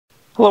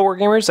Hello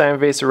Wargamers, I'm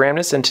Invasive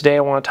Ramnus, and today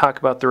I want to talk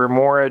about the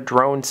Remora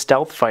Drone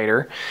Stealth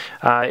Fighter.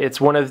 It's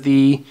one of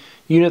the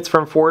units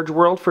from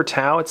forgeworld for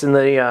Tau. It's in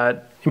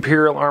the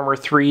Imperial Armor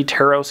 3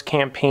 Taros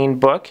campaign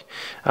book,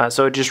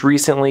 so it just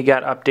recently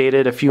got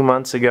updated a few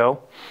months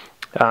ago.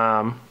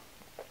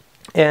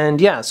 And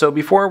yeah, so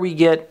before we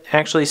get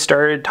actually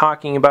started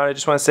talking about it, I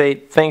just want to say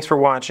thanks for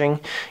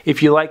watching.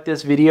 If you like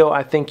this video,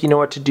 I think you know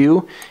what to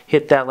do.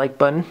 Hit that like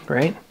button,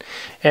 right?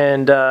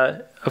 And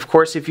of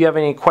course, if you have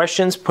any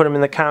questions, put them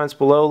in the comments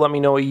below. Let me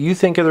know what you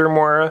think of the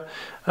Remora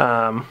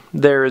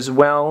there as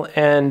well.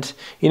 And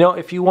you know,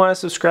 if you want to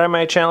subscribe to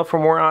my channel for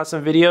more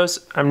awesome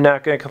videos, I'm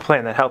not going to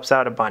complain. That helps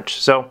out a bunch.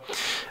 So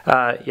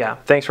yeah,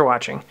 thanks for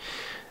watching.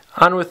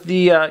 On with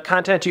the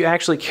content you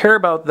actually care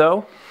about,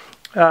 though.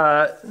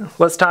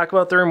 Let's talk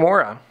about the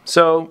Remora.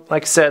 So,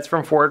 like I said, it's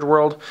from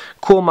forgeworld.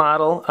 Cool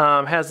model.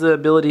 Has the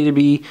ability to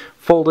be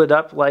folded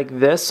up like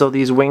this, so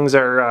these wings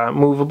are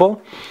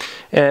movable.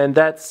 And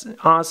that's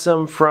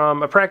awesome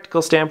from a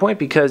practical standpoint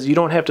because you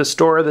don't have to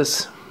store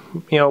this,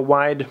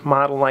 wide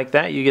model like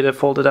that. You get it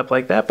folded up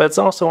like that. But it's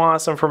also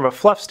awesome from a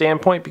fluff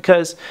standpoint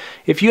because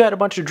if you had a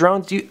bunch of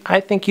drones,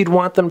 I think you'd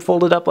want them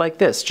folded up like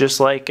this,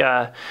 just like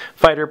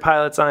fighter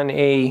pilots on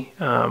a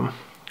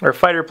or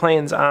fighter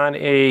planes on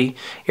a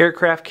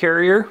aircraft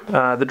carrier.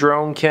 The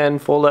drone can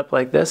fold up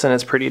like this, and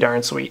it's pretty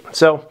darn sweet.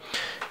 So,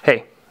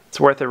 hey, it's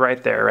worth it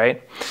right there,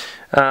 right?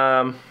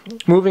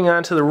 Moving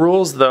on to the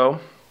rules, though.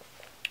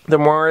 The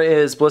Remora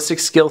is Ballistic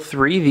Skill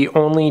 3, the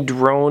only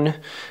drone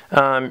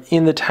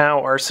in the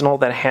Tau arsenal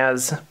that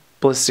has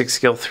Ballistic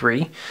Skill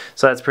 3,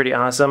 so that's pretty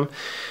awesome.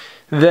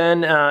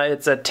 Then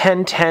it's a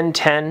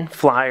 10-10-10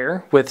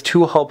 flyer with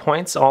 2 hull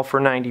points, all for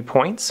 90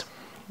 points.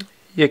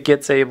 It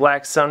gets a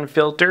black sun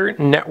filter,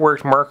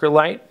 networked marker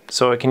light,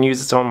 so it can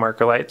use its own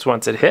marker lights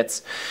once it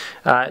hits.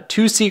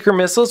 2 seeker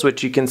missiles,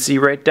 which you can see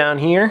right down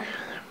here.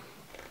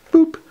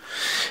 Boop.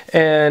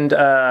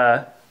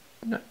 And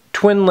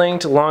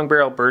twin-linked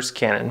long-barrel burst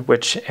cannon,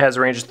 which has a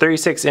range of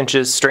 36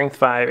 inches, strength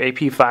 5,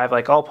 AP 5,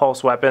 like all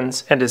pulse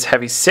weapons, and is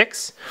heavy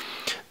 6.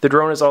 The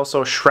drone is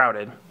also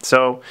shrouded.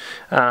 So,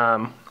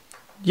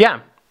 yeah,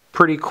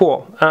 pretty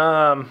cool.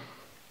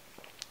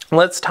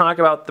 Let's talk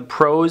about the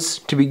pros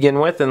to begin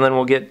with, and then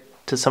we'll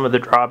get to some of the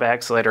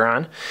drawbacks later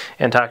on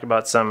and talk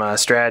about some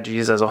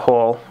strategies as a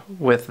whole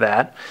with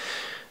that.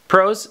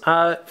 Pros,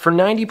 for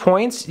 90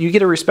 points, you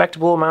get a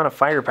respectable amount of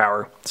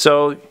firepower.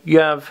 So you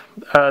have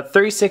a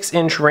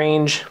 36-inch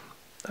range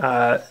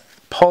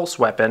pulse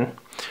weapon,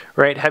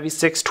 right? Heavy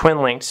 6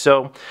 twin linked.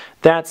 So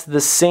that's the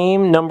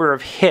same number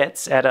of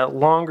hits at a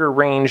longer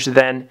range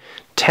than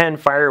 10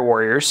 fire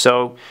warriors.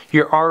 So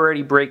you're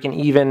already breaking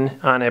even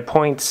on a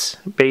points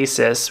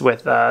basis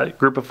with a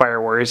group of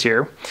fire warriors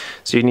here.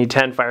 So you need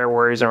 10 fire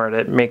warriors in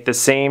order to make the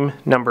same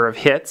number of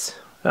hits.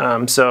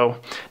 So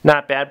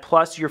not bad.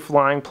 Plus you're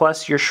flying,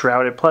 plus you're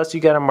shrouded, plus you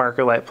got a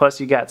marker light, plus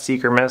you got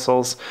seeker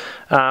missiles.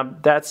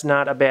 That's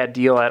not a bad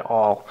deal at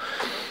all.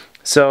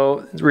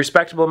 So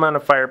respectable amount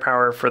of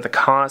firepower for the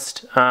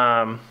cost.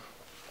 The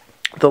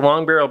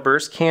long barrel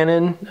burst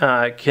cannon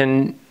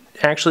can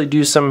actually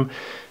do some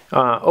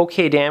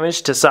okay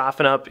damage to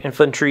soften up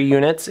infantry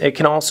units. It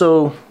can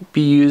also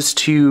be used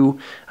to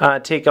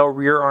take out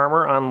rear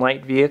armor on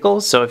light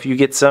vehicles. So if you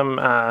get some,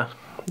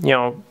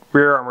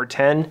 rear armor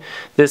 10,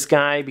 this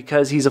guy,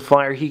 because he's a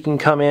flyer, he can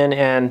come in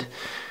and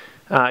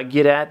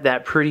get at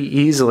that pretty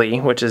easily,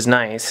 which is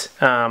nice.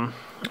 And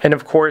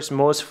of course,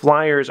 most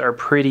flyers are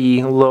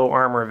pretty low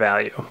armor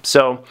value.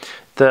 So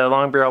the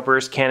long barrel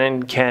burst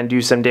cannon can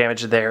do some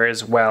damage there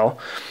as well,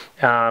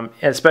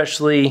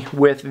 especially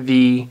with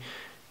the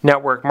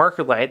network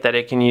marker light that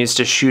it can use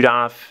to shoot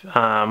off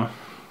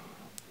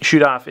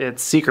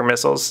its seeker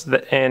missiles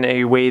in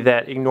a way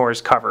that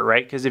ignores cover,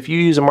 right? Because if you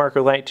use a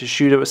marker light to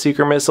shoot a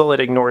seeker missile, it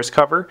ignores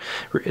cover.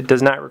 It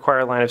does not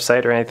require line of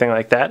sight or anything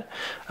like that.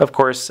 Of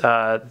course,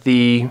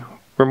 the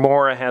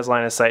Remora has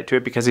line of sight to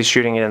it because he's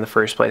shooting it in the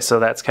first place, so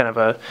that's kind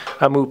of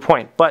a moot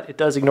point. But it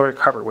does ignore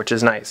cover, which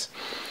is nice.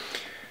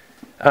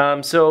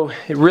 So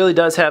it really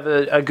does have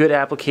a good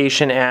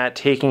application at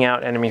taking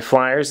out enemy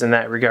flyers in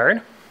that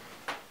regard.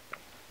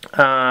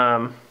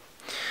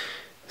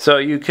 So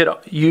you could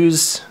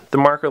use the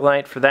marker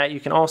light for that.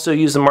 You can also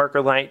use the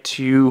marker light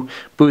to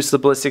boost the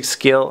ballistic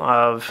skill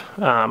of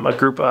a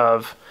group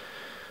of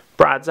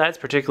broadsides,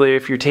 particularly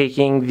if you're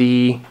taking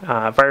the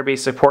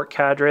fire-based support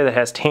cadre that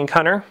has tank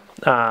hunter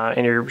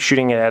and you're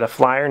shooting it at a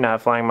flyer, not a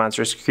flying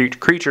monstrous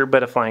creature,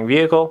 but a flying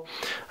vehicle.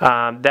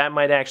 That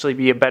might actually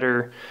be a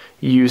better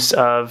use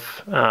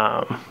of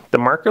the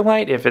marker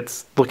light if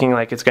it's looking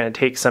like it's going to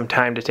take some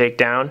time to take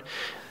down.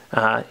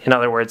 In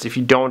other words, if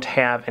you don't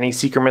have any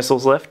seeker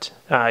missiles left,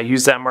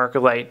 use that marker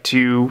light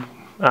to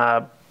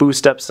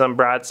boost up some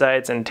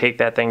broadsides and take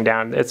that thing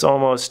down. It's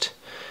almost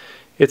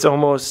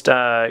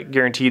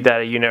guaranteed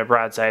that a unit of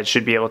broadsides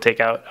should be able to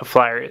take out a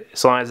flyer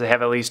as long as they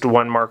have at least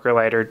one marker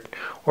light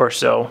or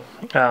so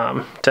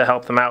to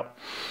help them out.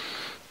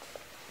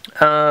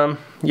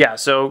 Yeah,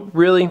 so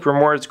really,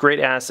 Remora is a great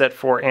asset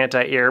for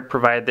anti-air,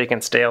 provided they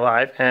can stay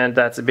alive, and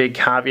that's a big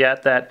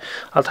caveat that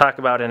I'll talk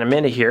about in a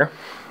minute here.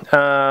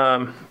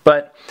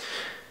 But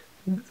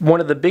one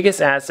of the biggest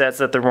assets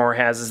that the Remora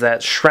has is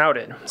that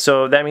Shrouded.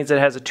 So that means it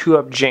has a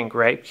 2-up Jink,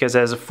 right? Because it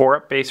has a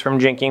 4-up base from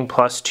Jinking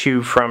plus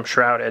 2 from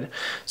Shrouded.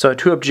 So a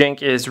 2-up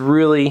Jink is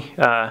really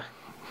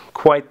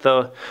quite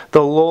the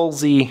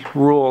lulzy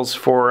rules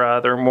for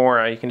the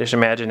Remora. You can just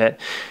imagine it,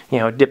 you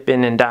know,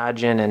 dipping and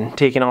dodging and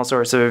taking all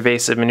sorts of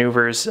evasive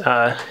maneuvers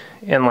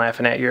and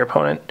laughing at your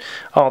opponent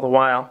all the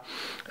while.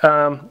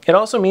 It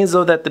also means,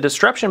 though, that the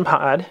Disruption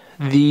Pod,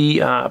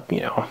 the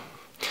you know,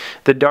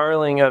 the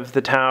darling of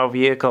the Tau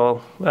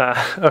vehicle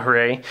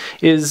array,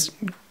 is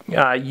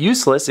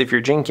useless if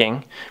you're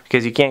Jinking,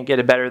 because you can't get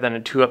it better than a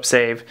 2-up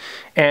save,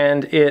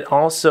 and it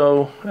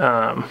also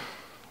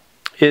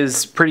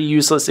is pretty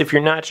useless if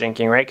you're not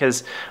Jinking, right?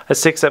 Because a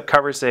 6-up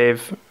cover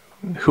save,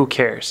 who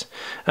cares?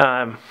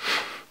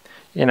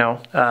 You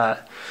know,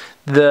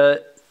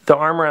 the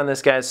armor on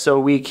this guy is so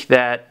weak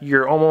that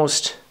you're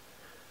almost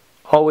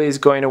always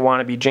going to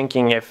want to be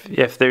Jinking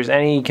if there's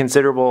any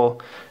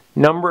considerable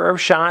number of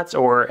shots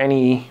or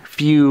any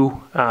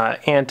few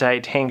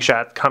anti-tank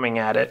shots coming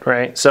at it,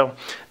 right? So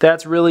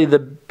that's really the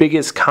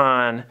biggest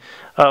con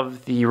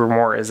of the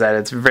Remora, is that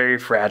it's very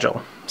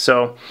fragile.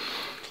 So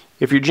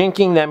if you're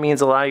Jinking, that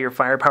means a lot of your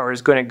firepower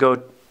is going to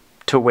go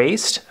to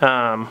waste.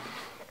 You're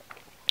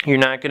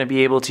not going to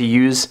be able to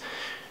use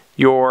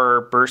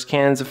your burst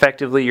cannons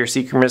effectively, your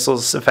seeker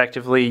missiles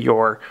effectively,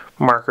 your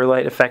marker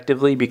light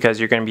effectively, because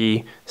you're going to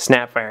be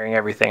snap firing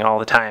everything all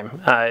the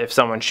time if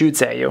someone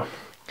shoots at you.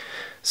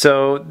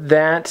 So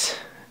that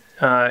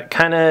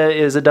kind of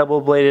is a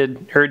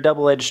double-bladed or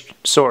double-edged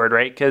sword,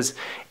 right? Because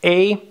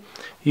A,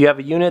 you have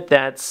a unit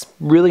that's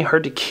really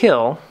hard to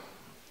kill,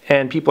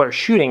 and people are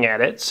shooting at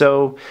it,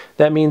 so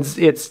that means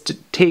it's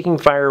taking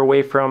fire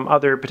away from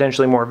other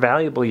potentially more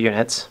valuable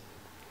units,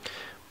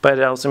 but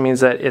it also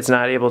means that it's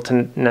not able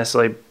to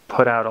necessarily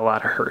put out a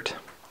lot of hurt.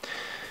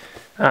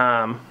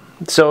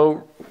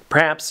 So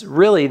perhaps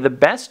really the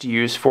best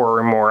use for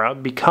Remora,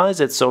 because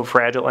it's so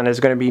fragile and is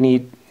going to be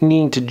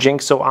needing to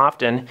Jink so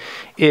often,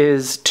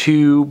 is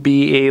to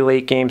be a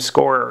late game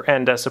scorer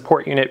and a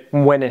support unit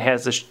when it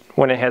has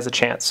a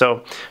chance. So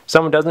if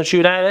someone doesn't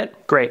shoot at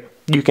it, great,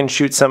 you can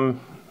shoot some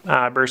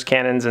burst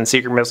cannons and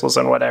seeker missiles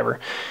and whatever.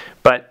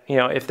 But you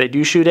know, if they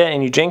do shoot it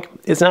and you Jink,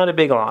 it's not a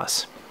big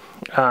loss.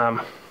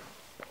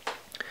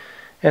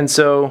 And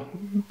so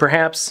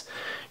perhaps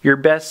your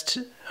best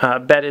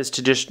bet is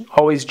to just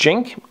always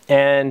Jink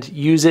and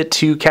use it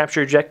to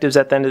capture objectives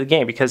at the end of the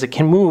game, because it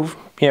can move,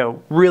 you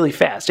know, really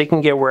fast. It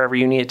can get wherever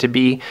you need it to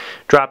be,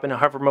 drop into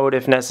hover mode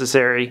if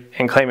necessary,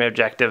 and claim an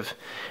objective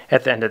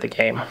at the end of the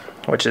game,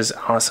 which is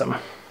awesome.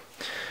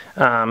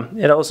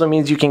 It also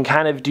means you can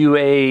kind of do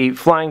a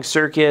flying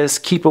circus,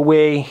 keep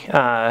away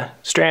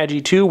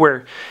strategy too,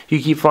 where you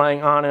keep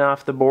flying on and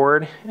off the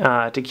board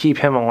to keep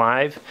him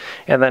alive,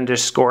 and then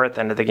just score at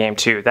the end of the game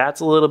too. That's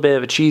a little bit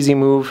of a cheesy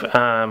move.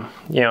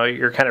 You know,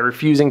 you're kind of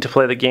refusing to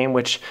play the game,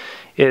 which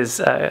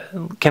is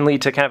can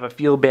lead to kind of a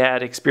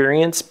feel-bad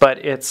experience, but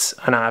it's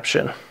an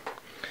option.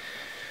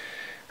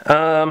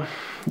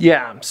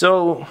 Yeah,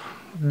 so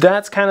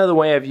that's kind of the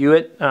way I view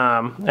it.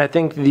 I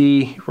think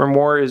the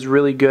Remora is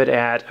really good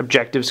at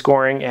objective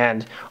scoring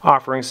and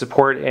offering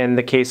support in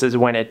the cases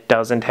when it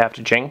doesn't have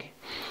to Jink.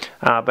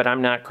 But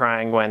I'm not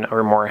crying when a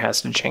Remora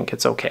has to Jink.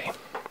 It's okay.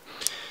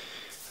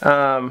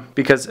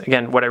 Because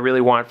again, what I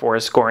really want for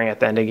is scoring at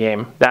the end of the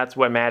game. That's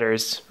what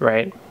matters,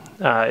 right?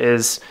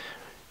 Is,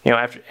 you know,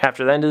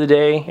 after the end of the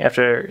day,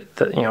 after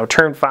the, you know,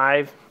 turn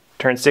 5,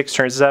 turn 6,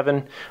 turn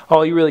 7,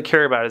 all you really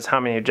care about is how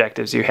many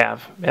objectives you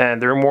have,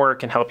 and the Remora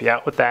can help you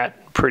out with that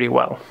pretty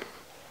well.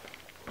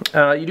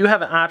 You do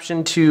have an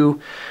option to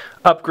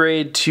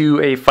upgrade to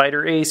a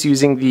fighter ace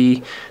using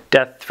the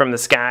Death from the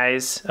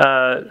Skies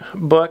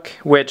book,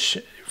 which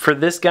for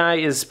this guy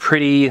is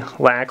pretty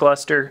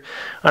lackluster.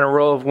 On a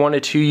roll of 1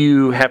 to 2,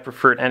 you have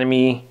preferred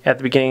enemy at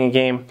the beginning of the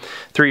game.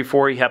 3 to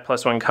 4, you have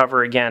 +1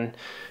 cover. Again,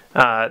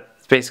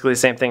 it's basically the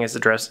same thing as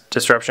the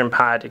Disruption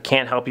Pod. It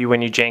can't help you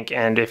when you Jink,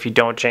 and if you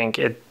don't Jink,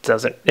 it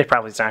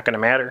probably is not going to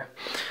matter.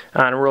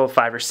 On a roll of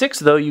 5 or 6,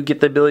 though, you get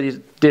the ability to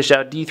dish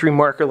out D3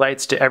 marker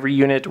lights to every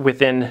unit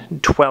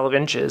within 12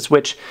 inches,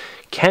 which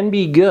can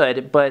be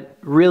good, but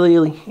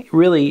really,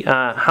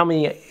 how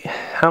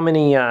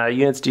many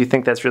units do you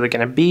think that's really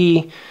going to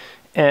be?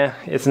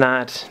 It's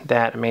not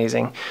that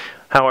amazing.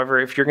 However,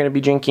 if you're going to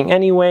be Jinking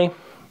anyway,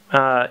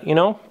 you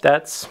know,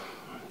 that's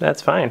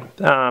fine.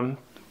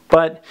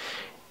 But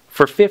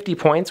for 50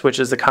 points, which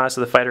is the cost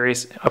of the fighter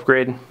ace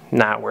upgrade,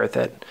 not worth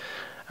it.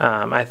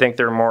 I think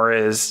the Remora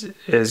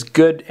is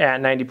good at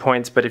 90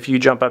 points, but if you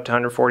jump up to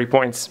 140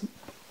 points,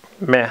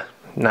 meh,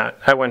 not.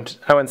 I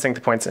wouldn't sink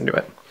the points into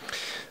it.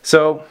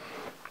 So,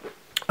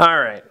 all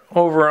right,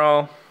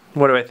 overall,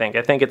 what do I think?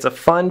 I think it's a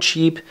fun,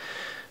 cheap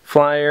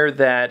flyer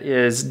that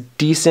is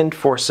decent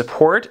for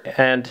support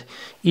and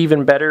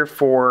even better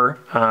for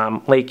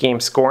late game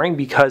scoring,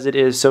 because it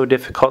is so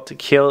difficult to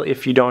kill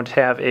if you don't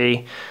have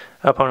a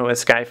opponent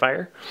with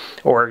Skyfire,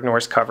 or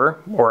ignores cover,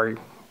 or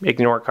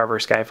ignore cover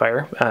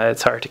Skyfire,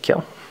 it's hard to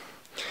kill.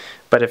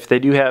 But if they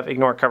do have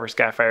ignore cover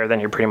Skyfire,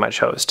 then you're pretty much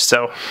hosed.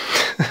 So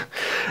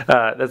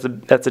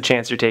that's a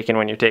chance you're taking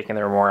when you're taking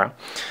the Remora.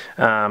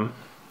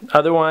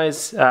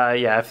 Otherwise,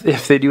 yeah,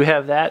 if they do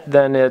have that,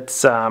 then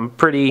it's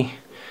pretty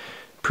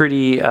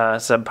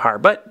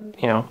subpar. But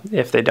you know,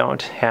 if they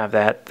don't have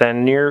that,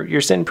 then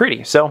you're sitting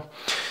pretty. So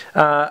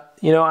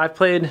you know, I've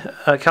played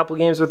a couple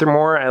games with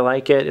Remora. I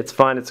like it. It's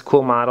fun. It's a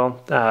cool model.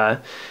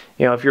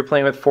 You know, if you're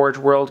playing with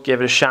forgeworld,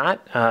 give it a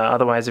shot.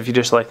 Otherwise, if you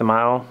just like the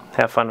model,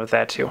 have fun with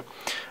that too.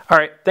 All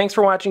right, thanks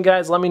for watching,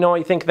 guys. Let me know what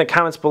you think in the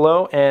comments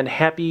below, and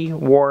happy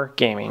war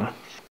gaming.